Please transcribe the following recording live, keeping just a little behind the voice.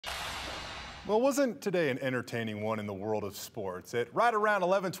Well, wasn't today an entertaining one in the world of sports? At right around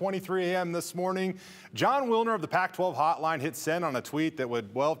 11:23 a.m. this morning, Jon Wilner of the Pac-12 hotline hit send on a tweet that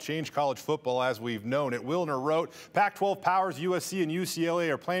would, well, change college football as we've known it. Wilner wrote, Pac-12 powers USC and UCLA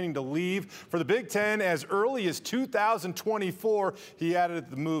are planning to leave for the Big Ten as early as 2024. He added that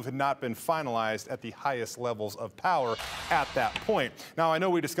the move had not been finalized at the highest levels of power at that point. Now, I know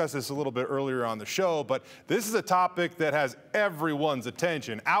we discussed this a little bit earlier on the show, but this is a topic that has everyone's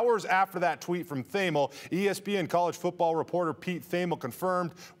attention. Hours after that tweet from Thamel, ESPN college football reporter Pete Thamel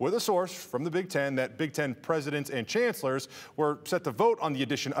confirmed with a source from the Big Ten that Big Ten presidents and chancellors were set to vote on the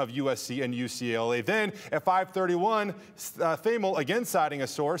addition of USC and UCLA. Then at 5:31, Thamel, again citing a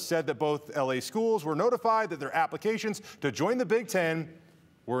source, said that both LA schools were notified that their applications to join the Big Ten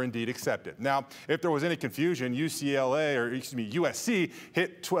were indeed accepted. Now, if there was any confusion, USC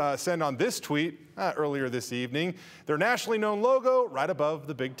hit send on this tweet earlier this evening. Their nationally known logo right above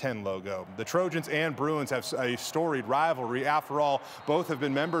the Big Ten logo. The Trojans and Bruins have a storied rivalry. After all, both have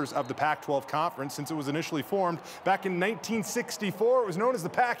been members of the Pac-12 conference since it was initially formed back in 1964. It was known as the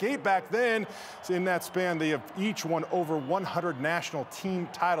Pac-8 back then. So in that span, they have each won over 100 national team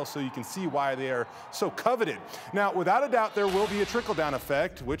titles, so you can see why they are so coveted. Now, without a doubt, there will be a trickle-down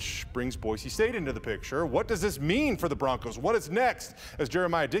effect, which brings Boise State into the picture. What does this mean for the Broncos? What is next, as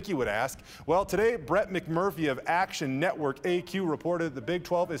Jeremiah Dickey would ask? Well, today, Brett McMurphy of Action Network AQ reported the Big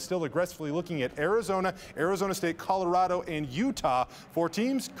 12 is still aggressively looking at Arizona, Arizona State, Colorado, and Utah, four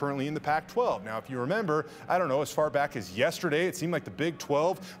teams currently in the Pac-12. Now, if you remember, I don't know, as far back as yesterday, it seemed like the Big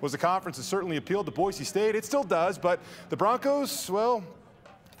 12 was a conference that certainly appealed to Boise State. It still does, but the Broncos, well,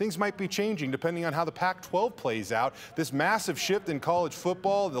 things might be changing depending on how the Pac-12 plays out. This massive shift in college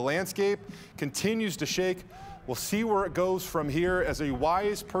football, the landscape continues to shake. We'll see where it goes from here. As a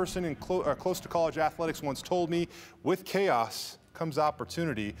wise person in close to college athletics once told me, with chaos comes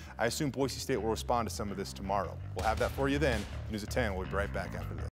opportunity. I assume Boise State will respond to some of this tomorrow. We'll have that for you then. News at 10. We'll be right back after this.